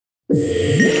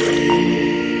Hey,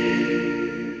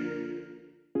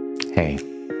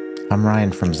 I'm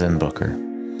Ryan from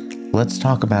Zenbooker. Let's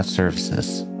talk about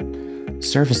services.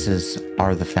 Services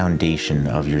are the foundation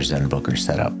of your Zenbooker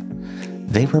setup.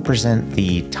 They represent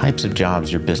the types of jobs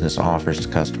your business offers to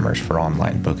customers for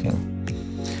online booking.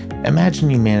 Imagine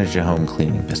you manage a home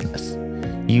cleaning business.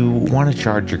 You want to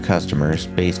charge your customers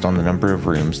based on the number of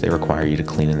rooms they require you to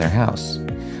clean in their house.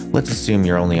 Let's assume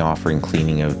you're only offering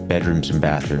cleaning of bedrooms and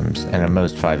bathrooms and at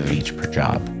most 5 of each per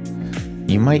job.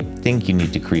 You might think you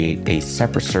need to create a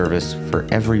separate service for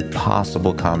every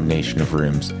possible combination of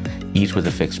rooms, each with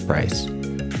a fixed price.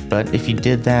 But if you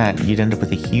did that, you'd end up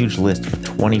with a huge list of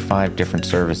 25 different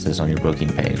services on your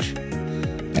booking page.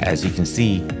 As you can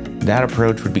see, that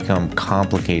approach would become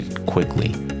complicated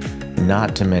quickly,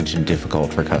 not to mention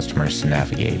difficult for customers to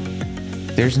navigate.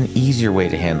 There's an easier way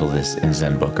to handle this in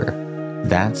Zenbooker.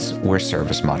 That's where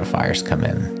service modifiers come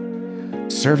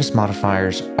in. Service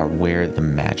modifiers are where the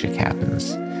magic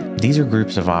happens. These are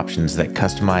groups of options that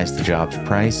customize the job's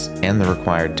price and the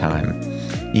required time.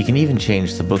 You can even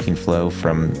change the booking flow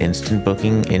from instant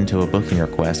booking into a booking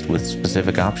request with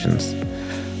specific options.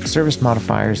 Service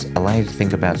modifiers allow you to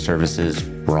think about services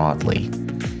broadly.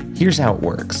 Here's how it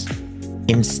works.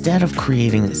 Instead of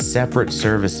creating separate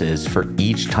services for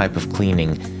each type of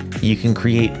cleaning, you can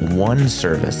create one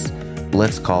service,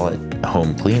 let's call it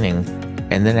home cleaning,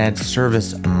 and then add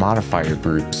service modifier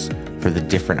groups for the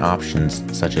different options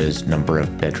such as number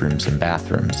of bedrooms and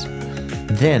bathrooms.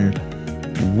 Then,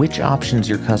 which options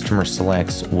your customer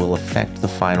selects will affect the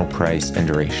final price and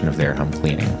duration of their home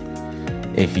cleaning.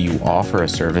 If you offer a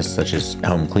service such as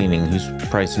home cleaning whose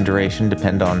price and duration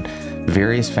depend on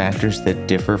various factors that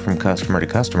differ from customer to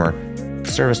customer,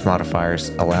 service modifiers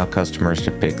allow customers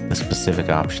to pick the specific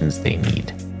options they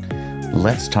need.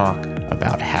 Let's talk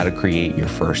about how to create your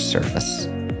first service.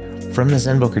 From the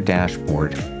Zenbooker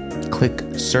dashboard, click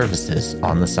Services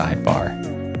on the sidebar,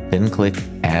 then click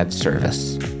Add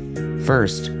Service.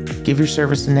 First, give your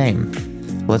service a name.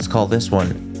 Let's call this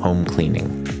one Home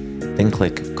Cleaning. Then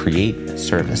click Create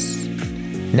Service.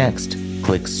 Next,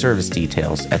 click Service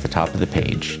Details at the top of the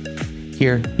page.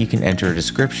 Here, you can enter a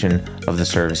description of the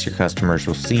service your customers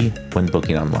will see when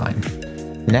booking online.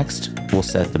 Next, we'll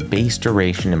set the base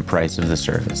duration and price of the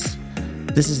service.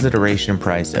 This is the duration and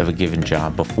price of a given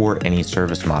job before any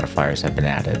service modifiers have been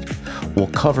added. We'll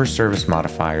cover service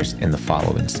modifiers in the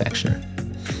following section.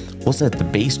 We'll set the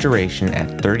base duration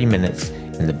at 30 minutes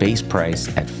and the base price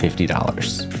at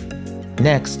 $50.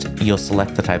 Next, you'll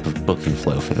select the type of booking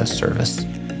flow for this service.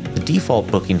 The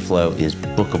default booking flow is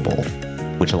bookable,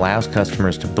 which allows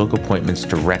customers to book appointments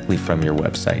directly from your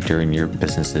website during your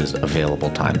business's available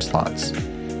time slots.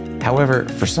 However,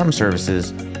 for some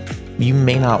services, you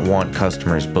may not want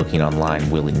customers booking online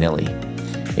willy-nilly.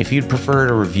 If you'd prefer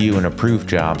to review and approve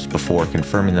jobs before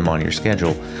confirming them on your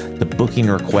schedule, the booking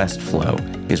request flow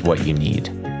is what you need.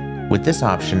 With this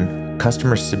option,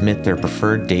 customers submit their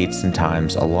preferred dates and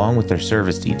times along with their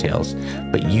service details,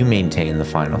 but you maintain the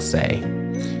final say.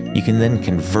 You can then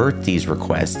convert these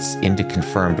requests into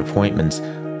confirmed appointments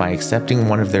by accepting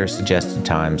one of their suggested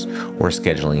times or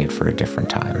scheduling it for a different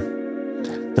time.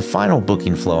 The final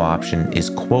booking flow option is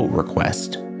Quote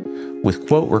Request. With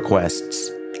Quote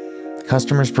Requests,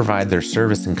 customers provide their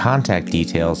service and contact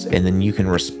details, and then you can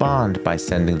respond by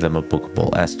sending them a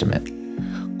bookable estimate.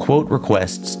 Quote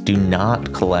requests do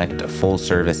not collect a full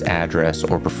service address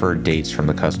or preferred dates from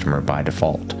the customer by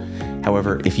default.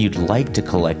 However, if you'd like to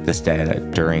collect this data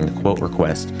during a quote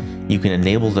request, you can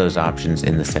enable those options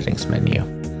in the settings menu.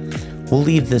 We'll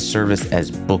leave this service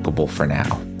as bookable for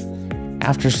now.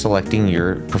 After selecting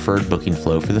your preferred booking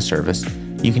flow for the service,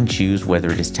 you can choose whether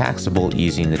it is taxable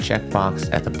using the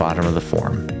checkbox at the bottom of the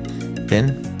form.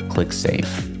 Then click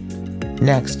Save.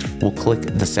 Next, we'll click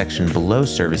the section below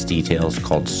Service Details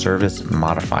called Service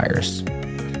Modifiers.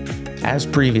 As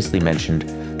previously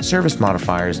mentioned, service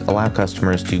modifiers allow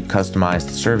customers to customize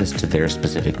the service to their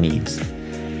specific needs.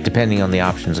 Depending on the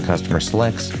options a customer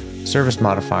selects, service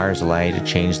modifiers allow you to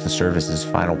change the service's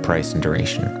final price and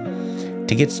duration.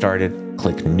 To get started,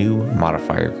 click New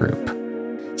Modifier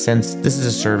Group. Since this is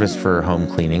a service for home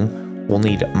cleaning, we'll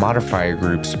need modifier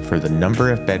groups for the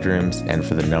number of bedrooms and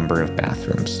for the number of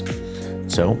bathrooms.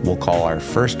 So we'll call our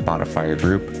first modifier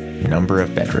group Number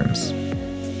of Bedrooms.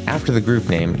 After the group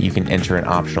name, you can enter an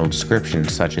optional description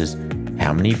such as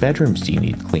how many bedrooms do you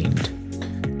need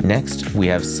cleaned? Next, we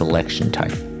have Selection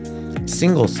Type.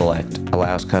 Single Select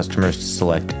allows customers to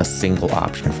select a single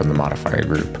option from the modifier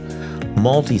group.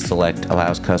 Multi-Select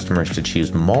allows customers to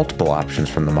choose multiple options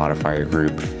from the modifier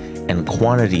group, and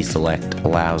Quantity Select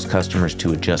allows customers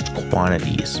to adjust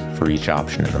quantities for each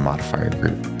option in the modifier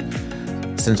group.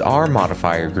 Since our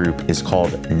modifier group is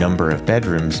called number of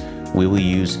bedrooms, we will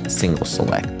use single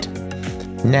select.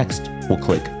 Next, we'll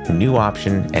click new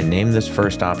option and name this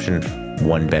first option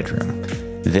 1 bedroom.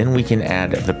 Then we can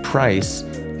add the price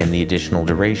and the additional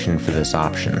duration for this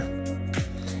option.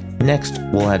 Next,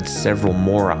 we'll add several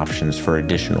more options for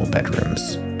additional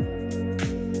bedrooms.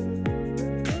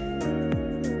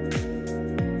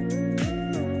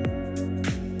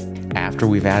 After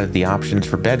we've added the options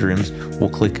for bedrooms, we'll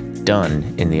click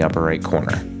Done in the upper right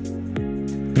corner.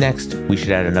 Next, we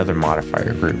should add another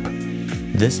modifier group,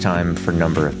 this time for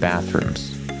number of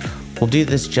bathrooms. We'll do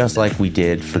this just like we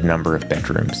did for number of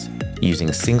bedrooms,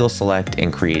 using single select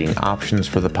and creating options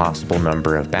for the possible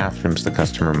number of bathrooms the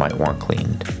customer might want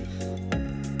cleaned.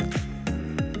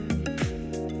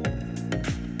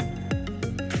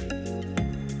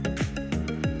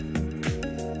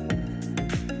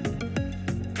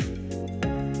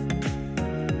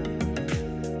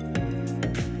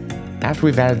 After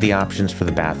we've added the options for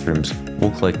the bathrooms,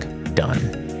 we'll click Done.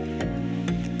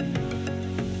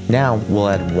 Now we'll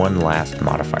add one last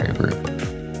modifier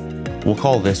group. We'll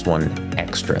call this one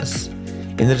Extras.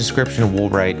 In the description, we'll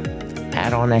write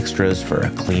add-on extras for a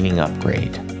cleaning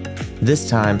upgrade. This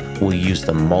time, we'll use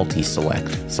the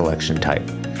multi-select selection type,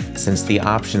 since the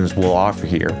options we'll offer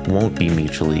here won't be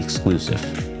mutually exclusive.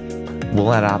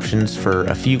 We'll add options for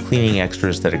a few cleaning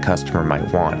extras that a customer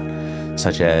might want,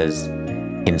 such as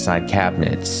inside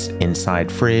cabinets,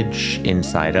 inside fridge,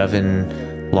 inside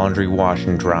oven, laundry wash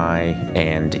and dry,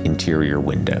 and interior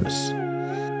windows.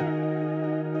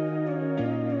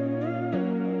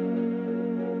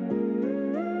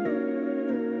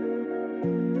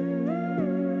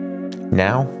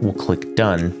 Now we'll click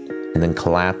Done and then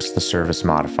collapse the Service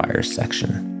Modifiers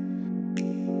section.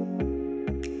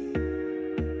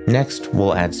 Next,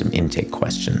 we'll add some intake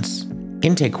questions.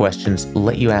 Intake questions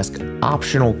let you ask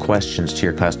optional questions to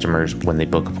your customers when they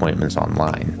book appointments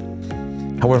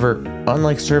online. However,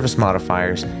 unlike service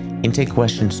modifiers, intake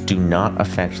questions do not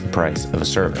affect the price of a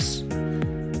service.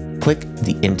 Click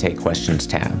the Intake Questions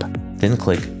tab, then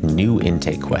click New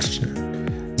Intake Question.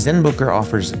 Zenbooker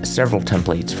offers several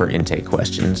templates for intake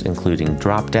questions, including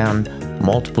drop-down,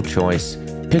 multiple choice,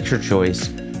 picture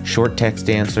choice, short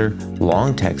text answer,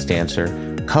 long text answer,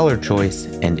 color choice,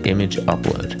 and image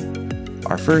upload.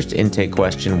 Our first intake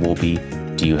question will be,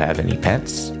 do you have any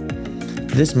pets?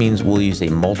 This means we'll use a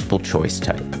multiple choice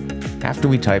type. After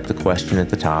we type the question at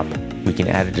the top, we can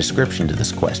add a description to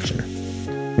this question.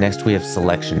 Next, we have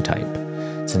selection type.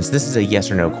 Since this is a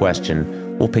yes or no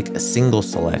question, we'll pick a single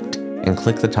select and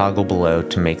click the toggle below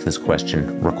to make this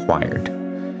question required.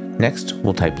 Next,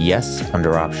 we'll type yes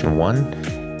under option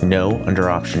 1, no under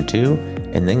option 2,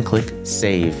 and then click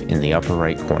Save in the upper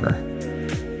right corner.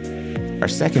 Our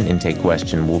second intake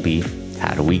question will be,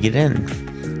 how do we get in?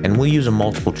 And we'll use a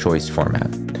multiple choice format.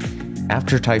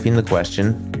 After typing the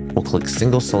question, we'll click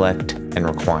single select and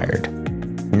required.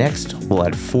 Next, we'll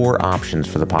add 4 options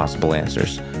for the possible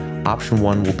answers. Option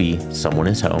 1 will be someone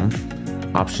is home.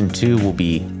 Option 2 will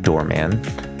be doorman.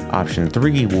 Option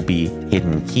 3 will be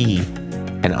hidden key.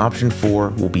 And option 4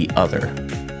 will be other.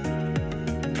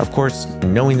 Of course,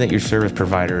 knowing that your service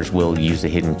providers will use a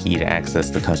hidden key to access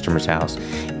the customer's house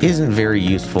isn't very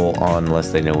useful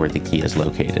unless they know where the key is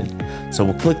located. So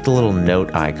we'll click the little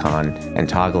note icon and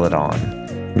toggle it on.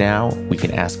 Now we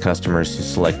can ask customers who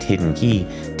select hidden key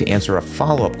to answer a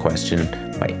follow-up question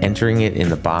by entering it in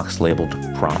the box labeled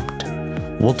prompt.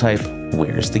 We'll type,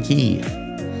 where's the key?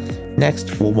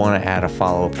 Next, we'll want to add a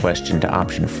follow-up question to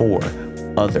option 4,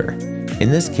 other.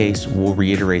 In this case, we'll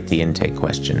reiterate the intake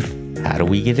question, how do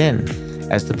we get in,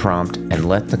 as the prompt and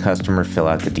let the customer fill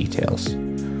out the details.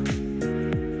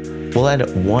 We'll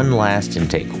add one last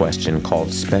intake question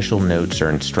called special notes or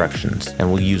instructions,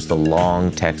 and we'll use the long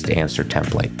text answer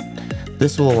template.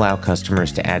 This will allow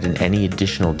customers to add in any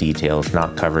additional details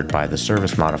not covered by the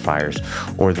service modifiers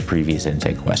or the previous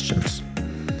intake questions.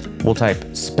 We'll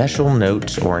type special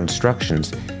notes or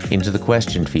instructions into the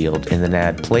question field and then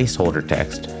add placeholder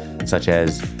text, such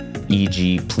as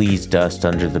e.g. please dust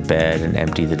under the bed and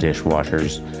empty the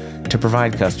dishwashers, to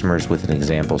provide customers with an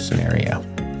example scenario.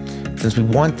 Since we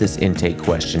want this intake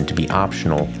question to be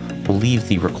optional, we'll leave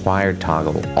the required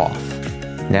toggle off.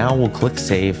 Now we'll click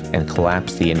Save and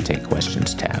collapse the Intake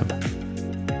Questions tab.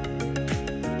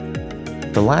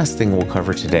 The last thing we'll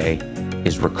cover today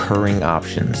is recurring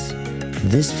options.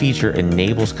 This feature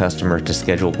enables customers to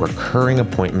schedule recurring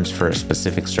appointments for a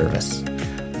specific service.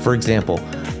 For example,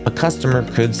 a customer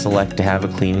could select to have a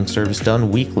cleaning service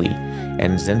done weekly,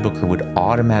 and Zenbooker would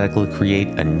automatically create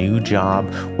a new job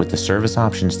with the service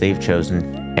options they've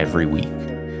chosen every week.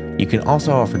 You can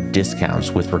also offer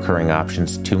discounts with recurring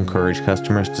options to encourage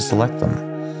customers to select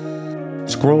them.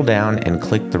 Scroll down and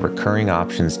click the Recurring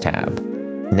Options tab.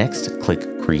 Next, click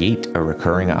Create a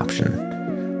Recurring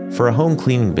Option. For a home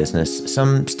cleaning business,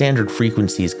 some standard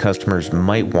frequencies customers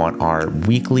might want are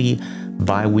weekly,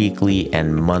 bi-weekly,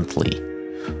 and monthly.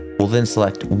 We'll then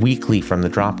select Weekly from the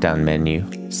drop-down menu,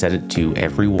 set it to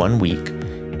every 1 week,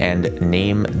 and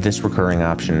name this recurring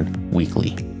option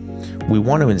Weekly. We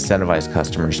want to incentivize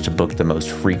customers to book the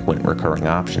most frequent recurring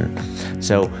option,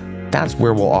 so that's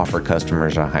where we'll offer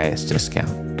customers our highest discount.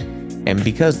 And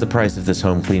because the price of this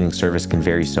home cleaning service can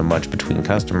vary so much between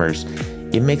customers,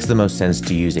 it makes the most sense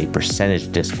to use a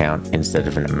percentage discount instead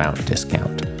of an amount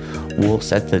discount. We'll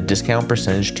set the discount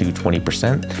percentage to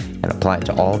 20% and apply it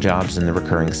to all jobs in the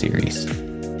recurring series.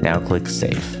 Now click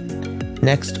Save.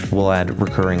 Next, we'll add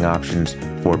recurring options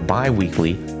for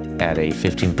bi-weekly at a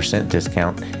 15%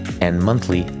 discount and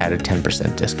monthly at a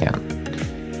 10% discount.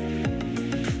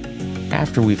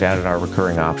 After we've added our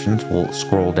recurring options, we'll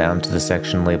scroll down to the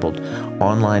section labeled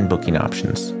Online Booking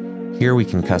Options. Here we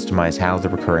can customize how the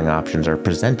recurring options are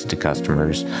presented to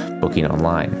customers booking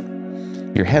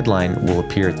online. Your headline will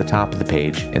appear at the top of the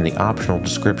page and the optional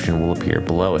description will appear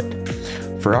below it.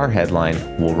 For our headline,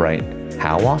 we'll write,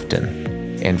 "How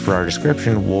often?" And for our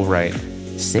description, we'll write,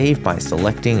 "Save by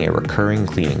selecting a recurring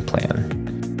cleaning plan."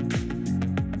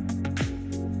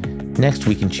 Next,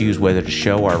 we can choose whether to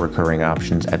show our recurring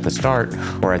options at the start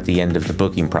or at the end of the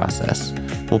booking process.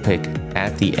 We'll pick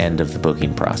at the end of the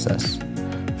booking process.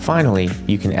 Finally,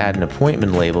 you can add an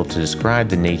appointment label to describe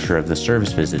the nature of the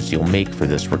service visits you'll make for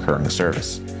this recurring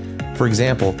service. For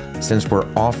example, since we're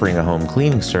offering a home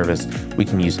cleaning service, we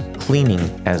can use cleaning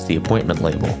as the appointment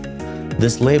label.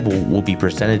 This label will be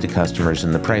presented to customers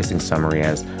in the pricing summary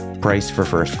as price for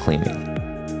first cleaning.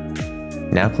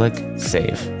 Now click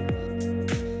Save.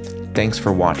 Thanks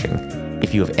for watching.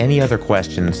 If you have any other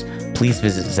questions, please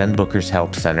visit Zenbooker's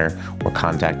Help Center or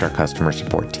contact our customer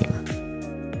support team.